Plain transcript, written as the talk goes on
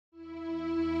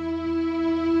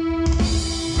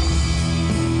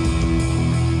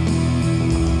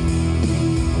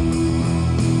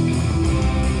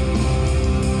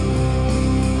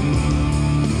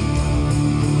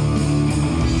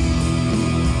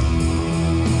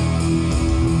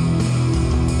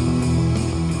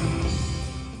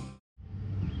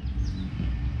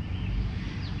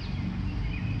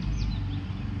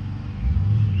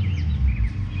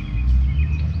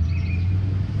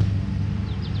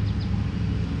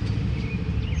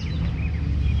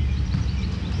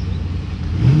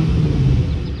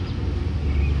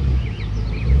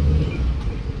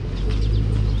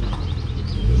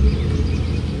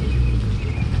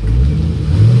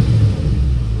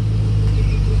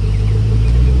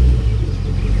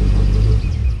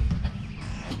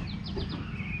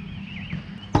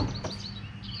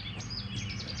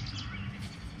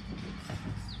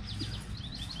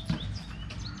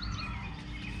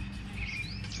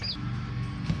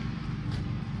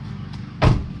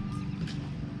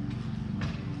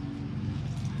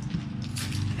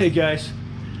Hey guys,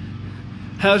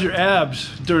 how's your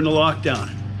abs during the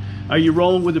lockdown? Are you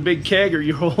rolling with a big keg or are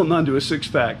you rolling onto a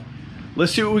six-pack?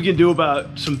 Let's see what we can do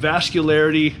about some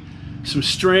vascularity, some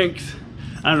strength,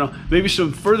 I don't know, maybe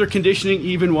some further conditioning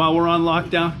even while we're on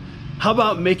lockdown. How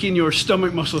about making your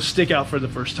stomach muscles stick out for the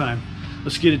first time?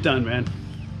 Let's get it done, man.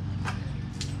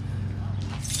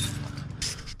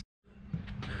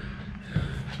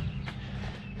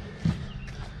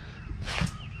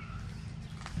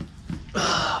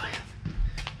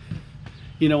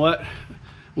 You know what?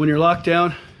 When you're locked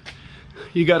down,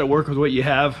 you got to work with what you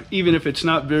have, even if it's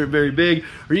not very, very big,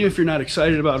 or even if you're not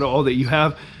excited about all that you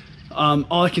have.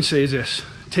 All I can say is this: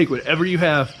 take whatever you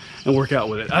have and work out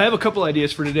with it. I have a couple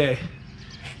ideas for today,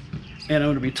 and I'm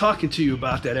going to be talking to you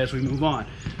about that as we move on.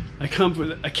 I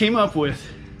came up with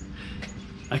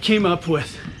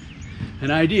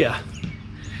an idea: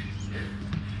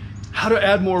 how to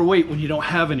add more weight when you don't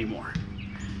have any more.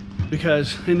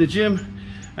 Because in the gym,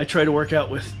 I try to work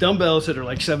out with dumbbells that are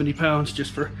like 70 pounds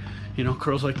just for, you know,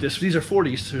 curls like this. These are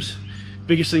 40s. There's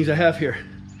biggest things I have here.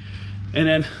 And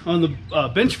then on the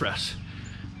bench press,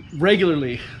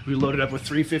 regularly we load it up with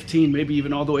 315, maybe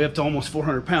even all the way up to almost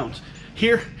 400 pounds.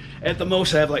 Here, at the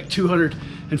most, I have like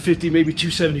 250, maybe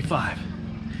 275.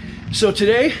 So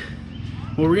today,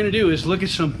 what we're gonna do is look at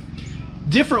some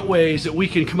different ways that we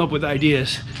can come up with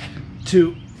ideas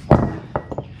to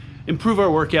improve our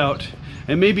workout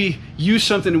and maybe use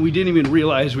something that we didn't even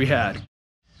realize we had.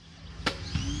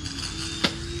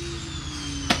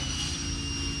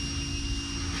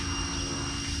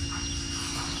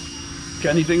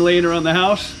 Got anything laying around the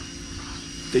house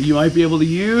that you might be able to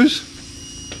use?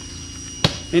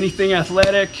 Anything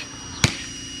athletic?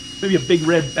 Maybe a big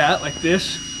red bat like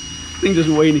this. Thing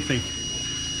doesn't weigh anything.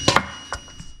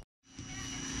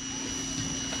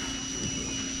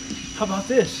 How about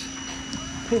this?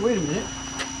 Hey, wait a minute.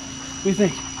 What do you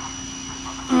think?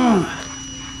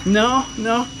 No.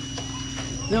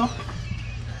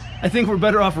 I think we're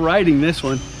better off riding this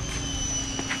one.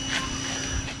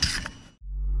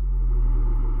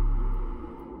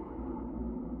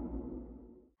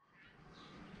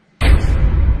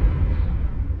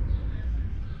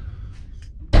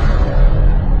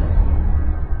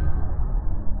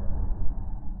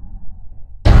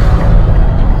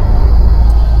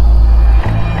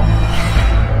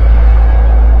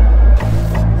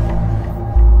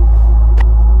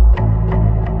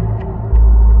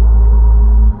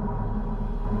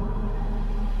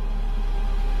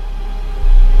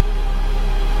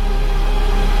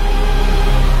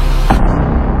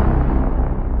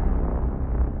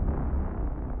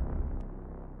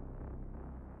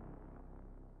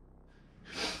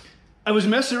 I was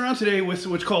messing around today with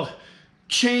what's called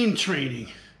chain training.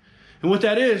 And what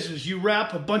that is you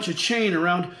wrap a bunch of chain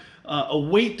around a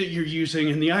weight that you're using.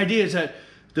 And the idea is that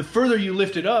the further you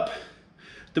lift it up,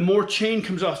 the more chain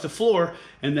comes off the floor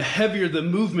and the heavier the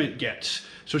movement gets.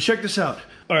 So check this out.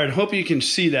 All right, I hope you can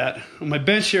see that. On my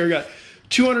bench here, I got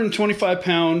 225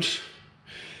 pounds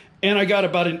and I got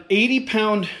about an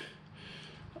 80-pound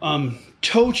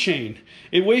toe chain.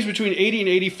 It weighs between 80 and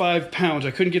 85 pounds.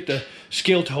 I couldn't get the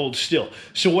scale to hold still.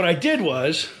 So what I did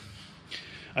was,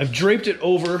 I've draped it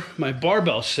over my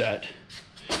barbell set.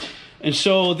 And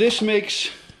so this makes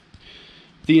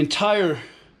the entire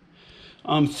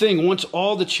thing, once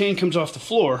all the chain comes off the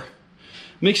floor,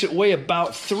 makes it weigh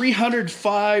about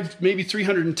 305, maybe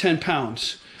 310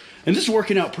 pounds. And this is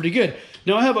working out pretty good.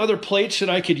 Now I have other plates that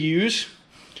I could use,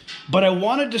 but I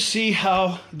wanted to see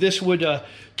how this would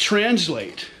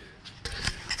translate.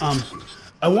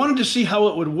 I wanted to see how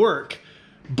it would work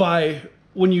by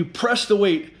when you press the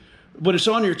weight, when it's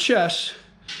on your chest,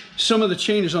 some of the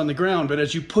chain is on the ground, but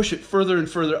as you push it further and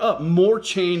further up, more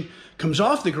chain comes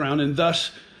off the ground and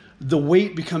thus the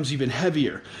weight becomes even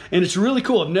heavier. And it's really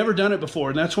cool. I've never done it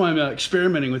before, and that's why I'm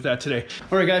experimenting with that today.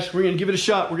 All right, guys, we're gonna give it a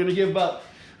shot. We're gonna give about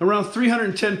around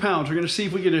 310 pounds. We're gonna see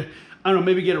if we get I don't know,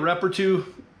 maybe get a rep or two,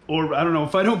 or I don't know,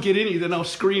 if I don't get any, then I'll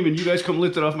scream and you guys come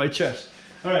lift it off my chest.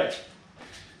 All right.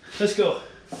 Let's go.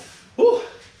 Woo!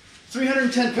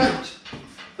 310 pounds.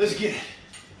 Let's get it.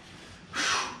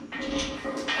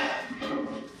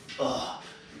 Oh.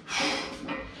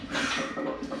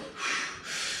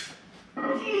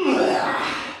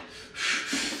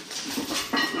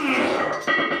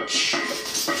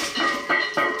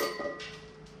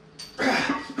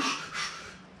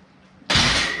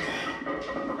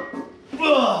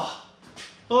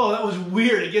 Oh, that was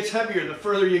weird. It gets heavier the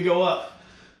further you go up.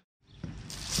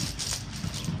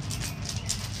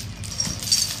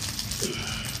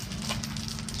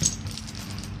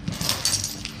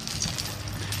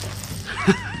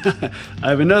 I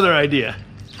have another idea.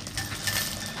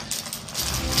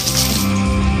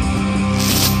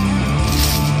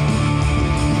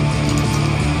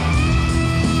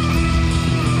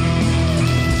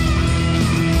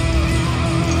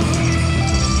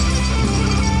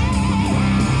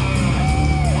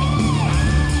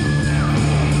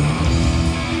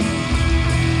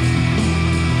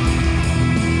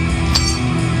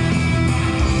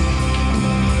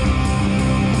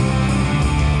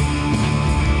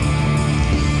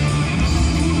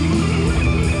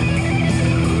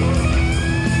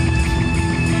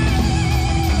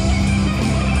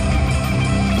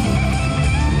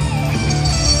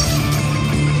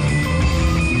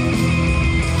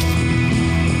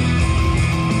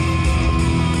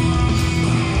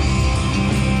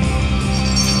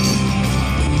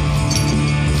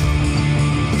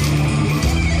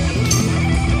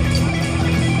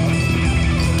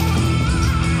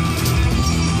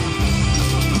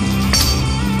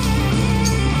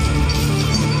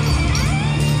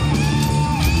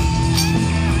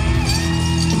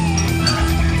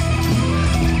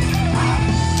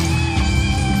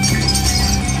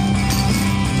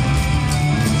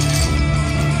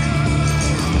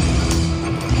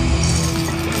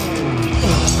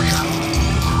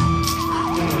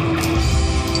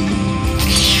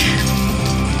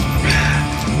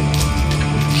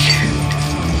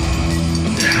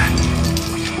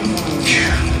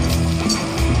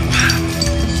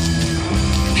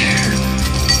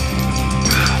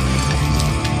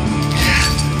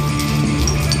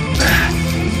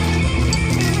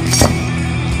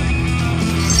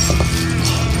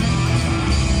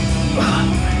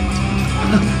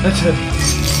 That's heavy.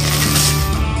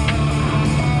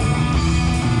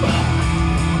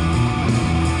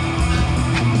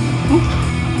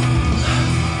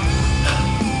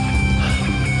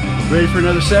 Ready for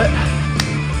another set?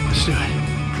 Let's do it.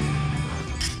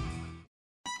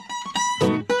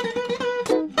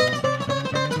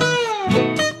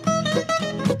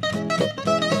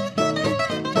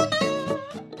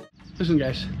 Listen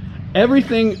guys,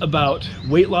 everything about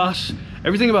weight loss,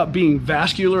 everything about being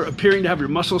vascular, appearing to have your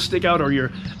muscles stick out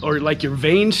or like your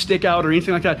veins stick out or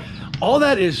anything like that, all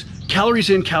that is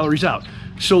calories in, calories out.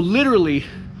 So literally,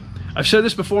 I've said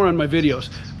this before on my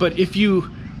videos, but if you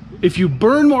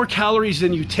burn more calories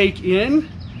than you take in,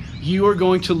 you are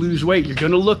going to lose weight. You're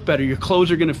going to look better. Your clothes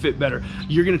are going to fit better.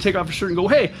 You're going to take off a shirt and go,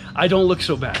 hey, I don't look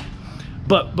so bad.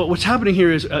 But what's happening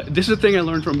here is, this is a thing I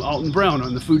learned from Alton Brown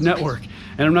on the Food Network.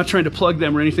 And I'm not trying to plug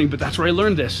them or anything, but that's where I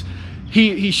learned this.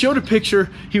 He showed a picture.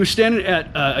 He was standing at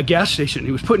a gas station.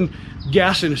 He was putting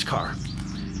gas in his car.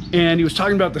 And he was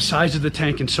talking about the size of the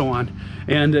tank and so on.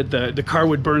 And that the car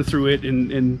would burn through it,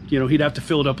 and you know, he'd have to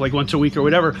fill it up like once a week or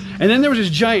whatever. And then there was this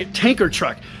giant tanker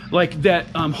truck like that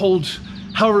holds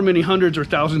however many hundreds or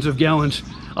thousands of gallons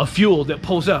of fuel that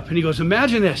pulls up. And he goes,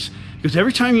 imagine this, because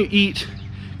every time you eat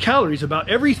calories, about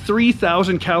every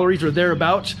 3,000 calories or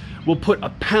thereabouts will put a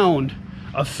pound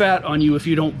of fat on you if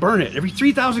you don't burn it. Every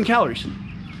 3,000 calories. So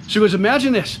he goes,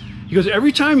 imagine this. He goes,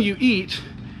 every time you eat,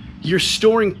 you're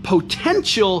storing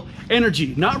potential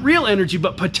energy, not real energy,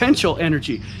 but potential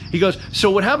energy. He goes,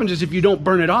 so what happens is if you don't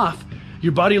burn it off,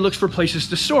 your body looks for places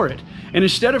to store it. And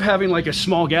instead of having like a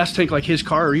small gas tank like his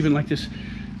car, or even like this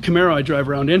Camaro I drive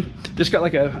around in, this got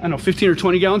like a, I don't know, 15 or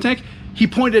 20 gallon tank. He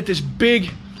pointed at this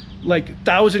big, like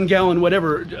 1,000 gallon,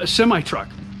 whatever, a semi truck.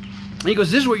 And he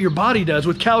goes, this is what your body does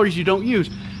with calories you don't use.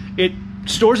 It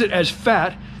stores it as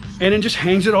fat and then just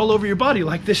hangs it all over your body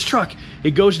like this truck.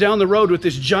 It goes down the road with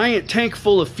this giant tank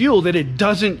full of fuel that it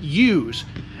doesn't use.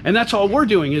 And that's all we're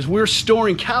doing, is we're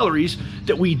storing calories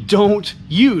that we don't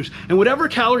use. And whatever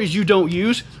calories you don't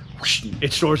use, whoosh,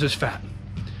 it stores as fat.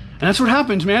 And that's what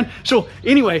happens, man. So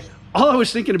anyway, all I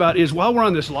was thinking about is while we're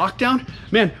on this lockdown,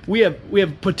 man, we have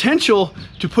potential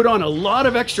to put on a lot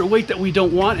of extra weight that we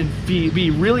don't want and be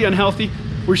really unhealthy.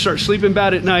 We're gonna start sleeping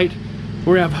bad at night.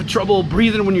 We're gonna have trouble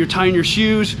breathing when you're tying your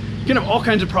shoes. You're gonna have all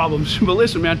kinds of problems. But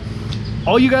listen, man,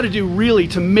 all you gotta do really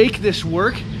to make this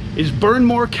work is burn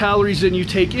more calories than you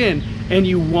take in, and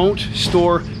you won't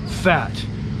store fat.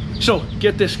 So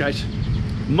get this, guys.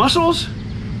 Muscles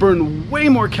burn way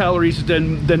more calories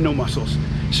than no muscles.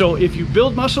 So if you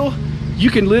build muscle, you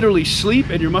can literally sleep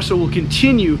and your muscle will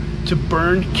continue to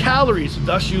burn calories,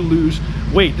 thus you lose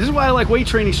weight. This is why I like weight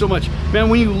training so much. Man,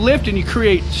 when you lift and you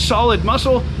create solid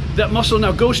muscle, that muscle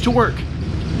now goes to work,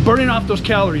 burning off those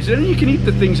calories. And then you can eat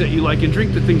the things that you like and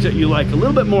drink the things that you like a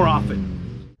little bit more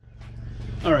often.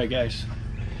 All right, guys.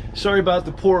 Sorry about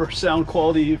the poor sound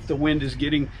quality if the wind is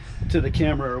getting to the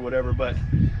camera or whatever, but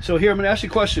so here I'm gonna ask you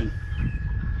a question.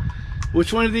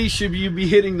 Which one of these should you be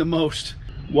hitting the most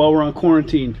while we're on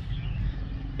quarantine?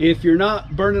 If you're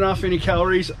not burning off any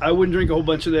calories, I wouldn't drink a whole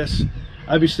bunch of this.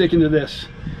 I'd be sticking to this.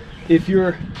 If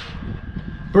you're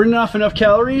burning off enough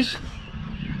calories,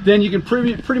 then you can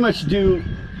pretty much do,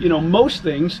 you know, most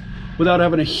things without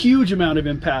having a huge amount of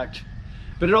impact.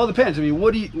 But it all depends. I mean,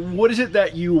 what is it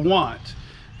that you want?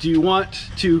 Do you want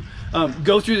to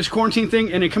go through this quarantine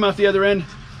thing and then come out the other end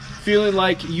feeling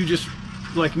like you just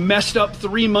like messed up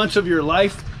 3 months of your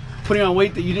life putting on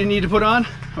weight that you didn't need to put on?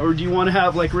 Or do you want to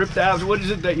have like ripped abs? What is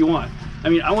it that you want? I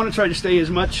mean, I want to try to stay as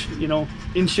much, you know,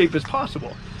 in shape as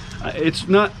possible. It's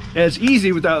not as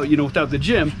easy without, you know, without the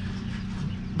gym,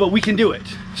 but we can do it.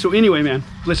 So anyway, man,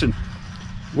 listen,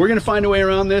 we're gonna find a way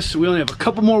around this. We only have a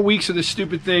couple more weeks of this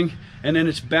stupid thing, and then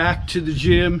it's back to the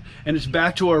gym and it's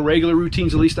back to our regular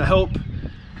routines, at least I hope.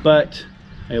 But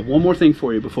I have one more thing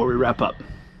for you before we wrap up.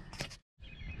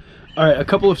 All right, a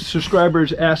couple of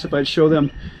subscribers asked if I'd show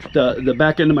them the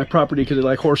back end of my property because they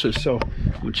like horses, so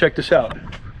we'll check this out.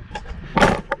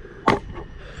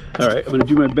 All right, I'm gonna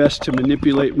do my best to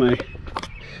manipulate my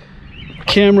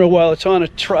camera while it's on a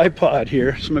tripod here.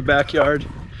 It's my backyard,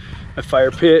 my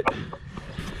fire pit.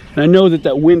 And I know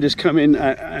that wind is coming.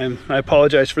 I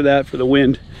apologize for that, for the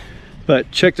wind,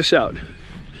 but check this out.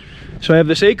 So I have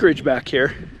this acreage back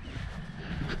here.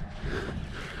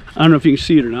 I don't know if you can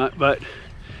see it or not, but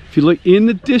if you look in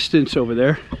the distance over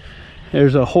there,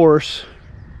 there's a horse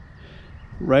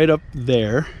right up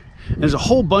there. There's a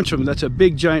whole bunch of them. That's a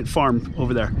big giant farm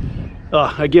over there.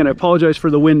 Again, I apologize for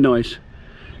the wind noise.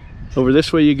 Over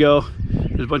this way you go,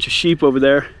 there's a bunch of sheep over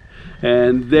there,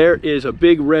 and there is a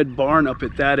big red barn up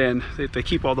at that end that they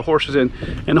keep all the horses in,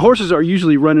 and the horses are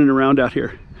usually running around out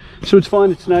here. So it's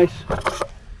fun, it's nice.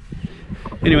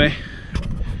 Anyway,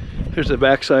 here's the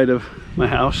backside of my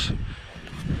house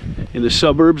in the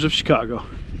suburbs of Chicago.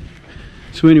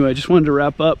 So anyway, I just wanted to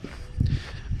wrap up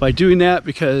by doing that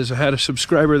because I had a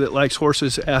subscriber that likes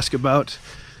horses ask about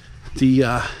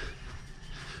the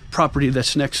property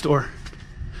that's next door.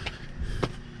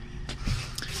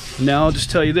 Now I'll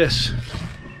just tell you this.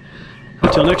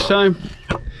 Until next time,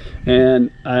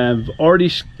 and I've already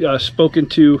spoken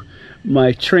to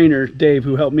my trainer, Dave,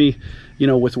 who helped me, you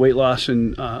know, with weight loss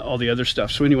and all the other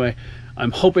stuff. So anyway,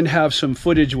 I'm hoping to have some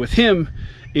footage with him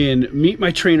in Meet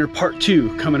My Trainer Part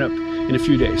 2 coming up in a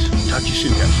few days. Talk to you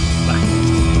soon, guys. Bye.